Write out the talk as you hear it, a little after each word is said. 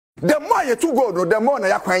The more you two gold, the more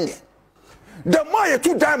you kwanye. The more you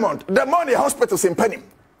two diamond, the more the hospitals in penny.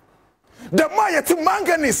 The more you two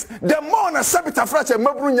manganese, the more na sabita fracture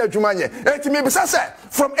mabrunya jumanye. Eti me bisa say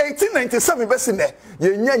from 1897 besi ne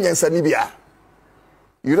ye nyenye nsanibia.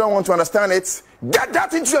 You don't want to understand it? Get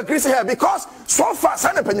that into your greasy hair because so far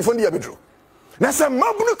sana penyifo ndi yabedru. Na se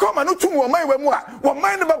mabunu koma no tumu oman we mu a wo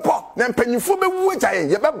man ne bepo na penyifo be wu jaye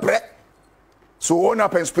ye be bre. So own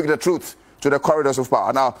up and speak the truth to the corridors of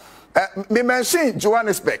power. Now, me mention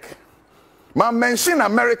Johannesburg. Me mention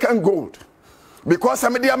American gold. Because I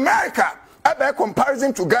mean the America, by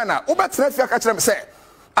comparison to Ghana, say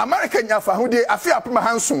American yafa who de afia pima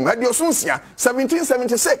handsome, had your sunsia,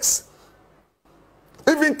 1776.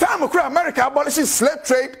 Even time America abolished slave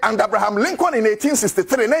trade and Abraham Lincoln in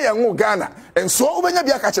 1863, na yango Ghana. And so when you be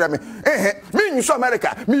a me you saw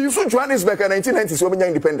America, me you saw Johannesburg in 1990, so when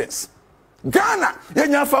independence. Ghana,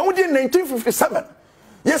 you found in 1957.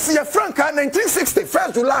 Yes, you Franca 1960,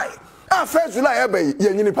 1st July. 1st July,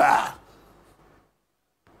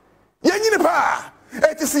 Yenipa.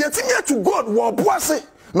 It is yet to God, Wabwase,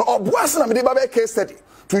 no Obwase, and the case study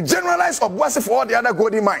to generalize Obwase for all the other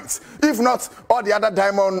golden mines, if not all the other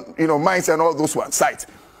diamond, mines and all those ones sites.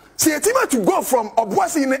 See, it's to go from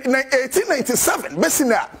Obwase in 1897,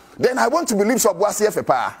 then I want to believe Obwase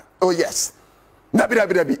FPA. Oh, yes.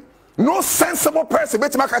 Nabi. No sensible person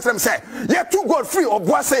bet my catch them say, yeah, too God free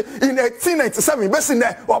Obwase in 1897,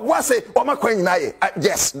 Obwase,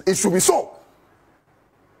 yes, it should be so.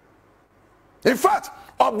 In fact,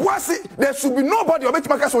 Obwase, there should be nobody or bet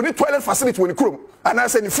my catch only toilet facility when you come. And I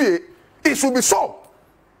said, it should be so.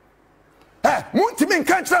 Muntimin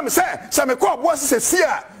can't tell me say, some Obwase says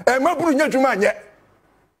here, and Mabru.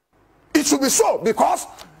 It should be so because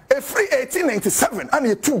a free 1897 and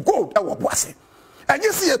you two gold at Obwase. And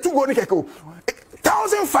you see a two gold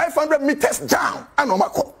 1,500 meters down.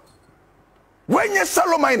 When you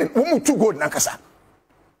shallow mining, we move two gold nakasa.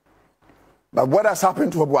 But what has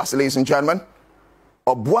happened to Obwase, ladies and gentlemen?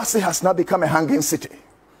 Obwase has now become a hanging city.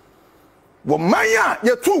 Womanya,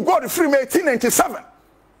 you two gold free 1897.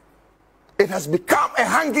 It has become a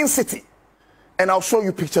hanging city. And I'll show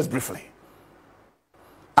you pictures briefly.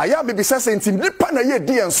 I am maybe saying to Nipana ye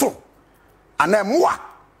di and so. And then moi.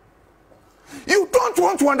 You don't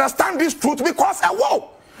want to understand this truth because whoa.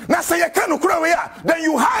 Now say you can't then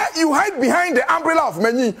you hide behind the umbrella of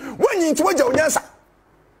many. When you into your answer.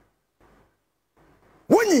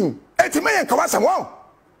 When you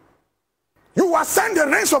you ascend the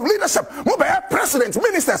ranks of leadership, mobile presidents,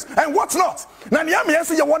 ministers, and what's not. Now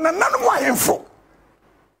you want none more info.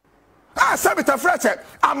 Sabita fracture,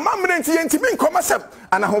 a mamma intimate commercial,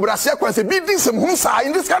 and a hobrasia quasi be this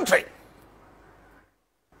in this country.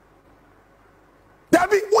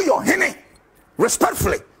 David, who you're hinting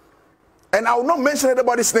respectfully, and I will not mention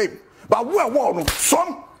anybody's name, but we are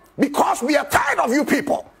some because we are tired of you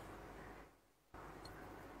people.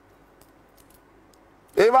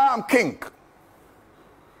 If I am king,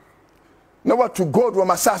 now what to go to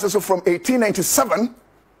my so from 1897,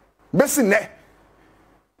 Bessine,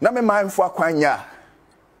 na me mind for kwanya,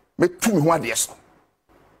 me to me one yes,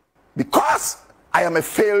 because I am a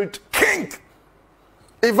failed king.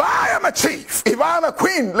 If I am a chief, if I am a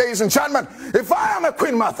queen, ladies and gentlemen, if I am a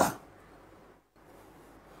queen mother,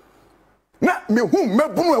 na me whom me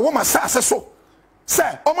bunu e woman so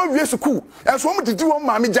say omo wie suku and so omo didi won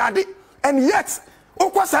ma me jade and yet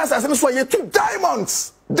okwa sasa so ye two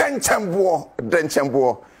diamonds denchembo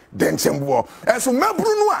and so me bunu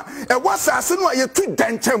no a e wasase no ye two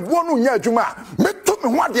denchembo no nya adwuma me to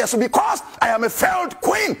me ho ade so because I am a failed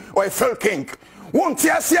queen or a failed king. Won't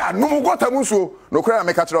tiasia no mo gota musuo no kra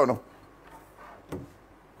me katro no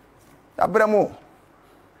abramo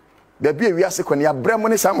da bia wiase kwani abramo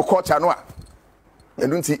ne sam culture no a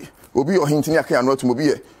enunti obi o hintini aka no atum obi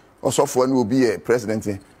ye osofo na obi ye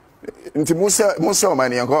president nti musa o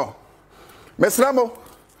mani yanko mesramo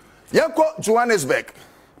yanko Johannesburg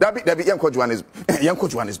dabi yanko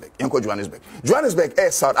Johannesburg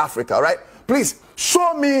is South Africa, right? Please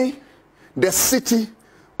show me the city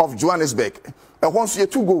of Johannesburg. And once you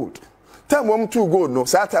two gold, tell me two gold. No,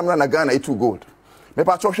 say time na Ghana two gold. Me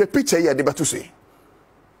pa show picture here de betu say.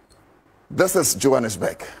 This is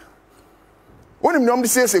Johannesburg. When you know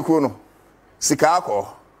say no, Sikako.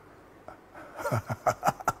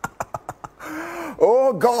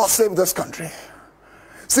 Oh, God save this country.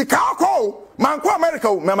 Sikako, manko America,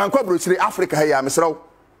 manko Bruce, Africa here, Mr.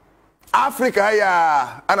 Africa here,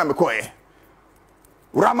 ana mekoe.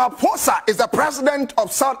 Ramaphosa is the president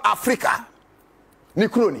of South Africa.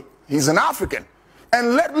 Nikroni, he's an African.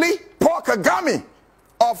 And lately, Paul Kagame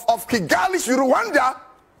of Kigali, Rwanda,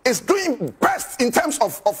 is doing best in terms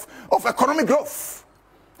of economic growth.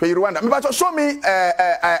 Rwanda. But show me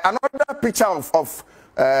another picture of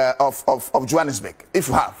Johannesburg, if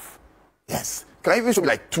you have. Yes. Can I even show me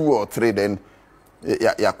like 2 or 3 then?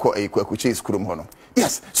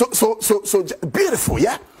 Yes. So beautiful,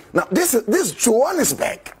 yeah? Now this is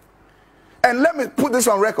Johannesburg. And let me put this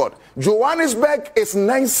on record. Johannesburg is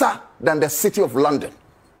nicer than the city of London.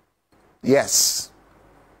 Yes.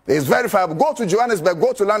 It's verifiable. Go to Johannesburg,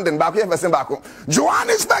 go to London, back here, back home.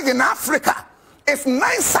 Johannesburg in Africa is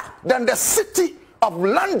nicer than the city of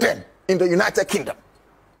London in the United Kingdom.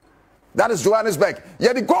 That is Johannesburg.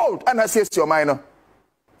 Yeah, the gold, and I say it's your minor.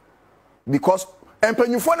 Because, and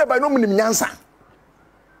when you find by no minimum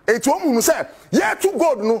it won't say, yeah, to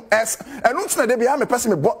God, no, as and don't say, they have a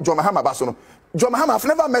person bought John Mahama Basono. John Mahama, I've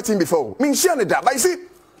never met him before. Mean, she and that, but you see,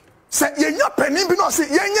 say, you're penny, but not say,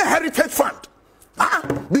 you're heritage fund.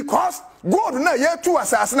 Because God, no, yeah, two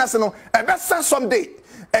assassins, no, and that's someday.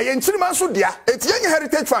 A Yenchman Sudia, it's young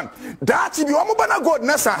heritage fund. That if you are Mobana God,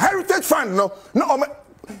 Nessa, heritage fund, no,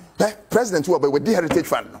 President, who are with the heritage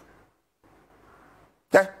fund, no.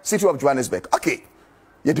 City of Johannesburg. Okay,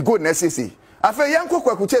 you have to go to SCC. After Yanko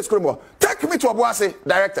Kwakuche Skrumo, take me to Obuasi,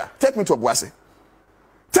 director. Take me to Obuasi.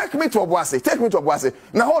 Take me to Obuasi. Take me to Obuasi.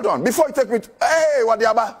 Now hold on. Before you take me to, hey, what the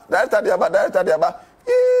Aba? Director, the Aba, director, the Aba.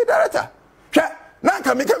 Director. Now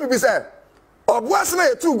can me be say, Obuasi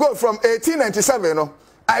na two go from 1897, you know.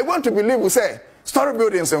 I want to believe we say, story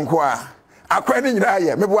buildings in Kwa. Akweni nyina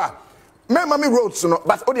ye, meboa. Me mami roads no,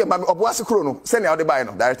 but odi mami Obuasi kuro no, send out the buy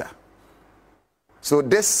no, director. So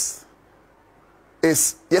this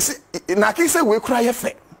is, yes, Naki say we cry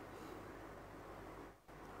effect.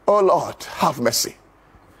 Oh Lord, have mercy.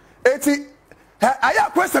 Eti, I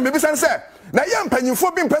have question maybe say, na yam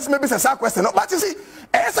panyufo bi person maybe say question no, but you see,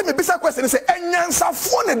 say maybe say question say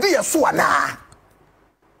enyansafo na dey so ana.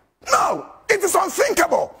 No, it is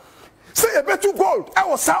unthinkable. Say a better gold. I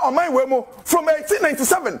was on my way from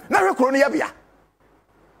 1897. Now we kroni yabia.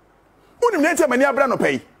 Uni mnete mani abra no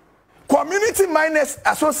pay. Community Miners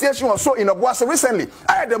Association was so in Obuasi recently.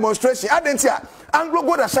 I had a demonstration. I didn't hear Anglo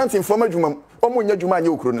God Ashanti in former Juma. Omunya Juma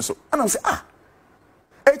Nyukron so. And I'm saying,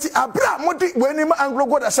 eti abra modi when Anglo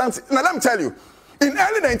God Ashanti. Now let me tell you, in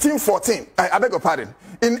early 1914, I beg your pardon.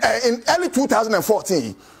 In early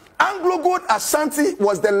 2014, Anglo God Ashanti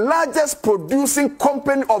was the largest producing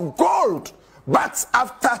company of gold, but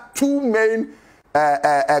after 2 main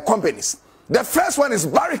companies. The first one is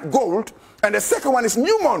Barrick Gold, and the second one is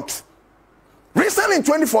Newmont. Recently in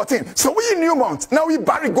 2014, so we in Newmont, now we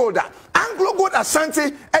Barrick Gold. Anglo God Ashanti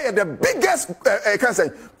is the biggest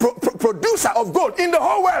producer of gold in the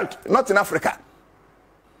whole world, not in Africa.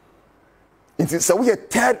 So we a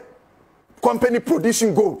third company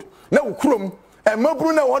producing gold. Now Krum and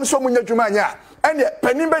Mabruna one so munya Jumanya, and yet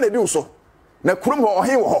Penimbe they do so. Now Krum or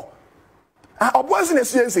him or I wasn't a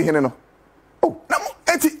CNC here. Oh, now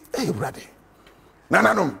hey, brother.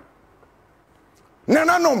 Nananum.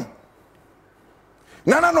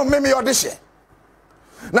 Nananum, meme audition.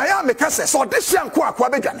 Na ya me kase so audition ko akwa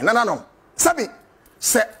bedwane. Nananum. Sabi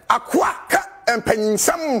se akwa ka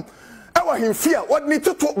empanyinsam ewa himfia wodni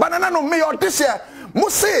tutu banana no me audition. Mo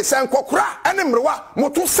se se nkokora ene mrewa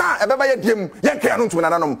moto sa ebeba ye diem ye nka no ntum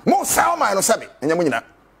nananum. Mo sa o man no sabi enya mo nyina.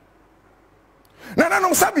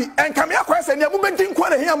 Nananum sabi enka me akwa se ne mo bedi nko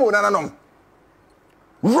na hia mo nananum.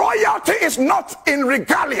 Royalty is not in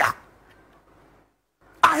regalia.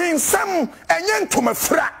 Ahinsem enye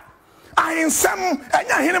ntomafra. Ahinsem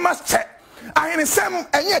enye hinemas che. Ahinsem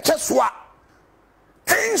enye cheswa.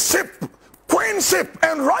 Kingship, queenship,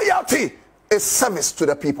 and royalty is service to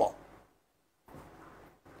the people.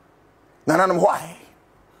 Nananum why?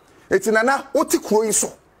 It's nana oti kuro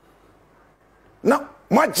iso. Na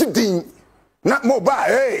majidin na moba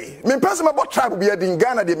hey. Me person about tribe be in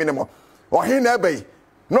Ghana de minimum. Or hin ebe.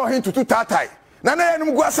 No hin to tatai. Nana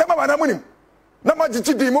enum go asema ba na munim. Na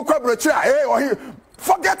majidin mo kwabro chira hey or hin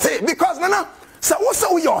forget it because nana so what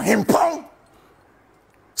so your himpon.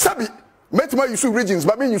 Sabi metma you should regions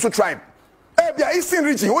but me you should tribe. Eh bia eastern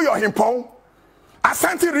region wo your himpon.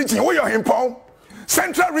 Asante region wo your himpon.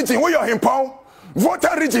 Central region wo your himpon.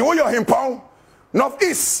 Volta region wo your himpon.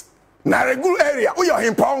 Northeast Naregu area wo your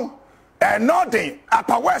himpon. And northern,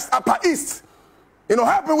 upper west, upper east. You know,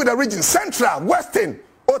 happen with the region, central, western,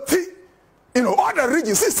 OT, you know, all the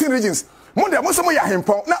regions, 16 regions. Monday, most of ya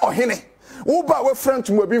himpon, na ohine. Uba we friend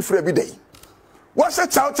to be free every day. What's a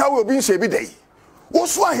chow chow will be every day.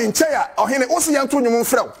 Uswa hinchaya, ohine, also young to new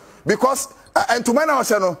frau. Because, and to my now,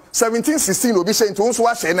 1716 will be saying to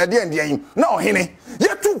Uswa and a dear and dear. No, ohine.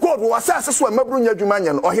 Yet two God was assassin, Mabrunya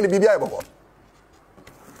Jumanian, or hine be able.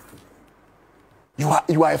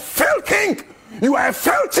 You are a failed king. You are a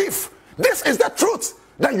failed chief. This is the truth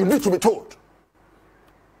that you need to be told.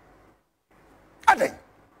 Ade.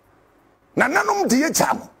 Na nanom de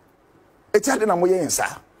jam. Eti ade na moye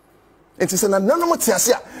nsa. Enti se na nanom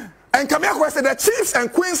tiasia. And Kamia said the chiefs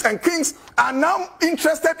and queens and kings are now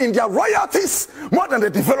interested in their royalties more than the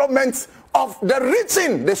development of the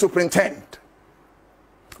region they superintend.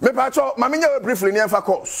 Me pacho maminya briefly near for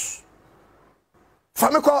course.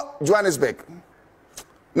 Famiko Johannesburg.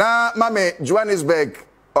 Na mame Johannesburg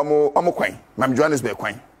omo kwan. Mam Johannesburg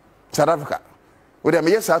kwan. South Africa. We dey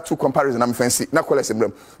yes two comparison am fancy. Na call us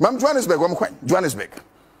emblem. Mam Johannesburg omo kwan. Johannesburg.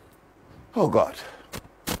 Oh God.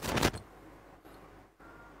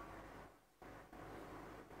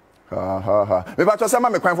 Me pacho sama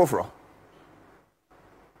me kwan foforo.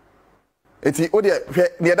 Eti o de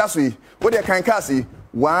near that way. O de kan car see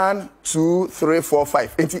 1 2 3 4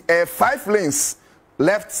 5. Eti 5 lanes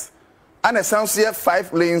left and a sound here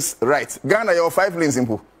 5 lanes right. Ghana you 5 lanes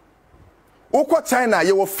impo. Uko China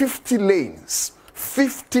you 50 lanes.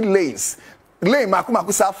 50 lanes. Lane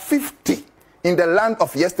makusa 50 in the land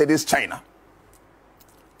of yesterday's China.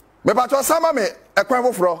 Me pacho sama me ekwan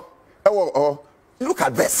foforo. Look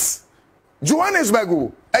at this.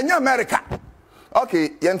 Johannesburg, and America. Okay,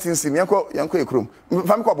 Yantin Yanko Ekrum.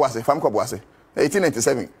 Famco Boise,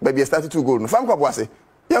 1897. Baby started to go. Famco Boise.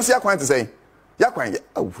 Yancy Aquan to say, Yakwan,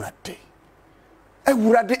 a ruddy. A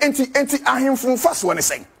ruddy anti ahim from first one is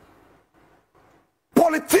saying.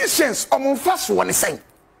 Politicians among first one is saying.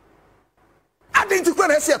 I didn't go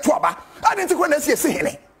and see a twaba. I didn't go and see a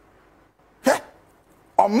singing.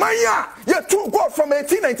 On my year, you two go from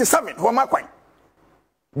 1897. Who am I quite?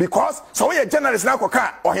 Because so we a journalist now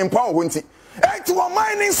or him power wunti. Hey, to a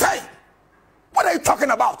mining say. What are you talking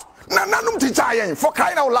about? Nanum tijayen for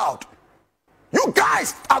crying out loud. You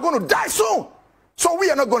guys are going to die soon. So we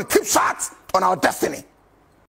are not going to keep short on our destiny.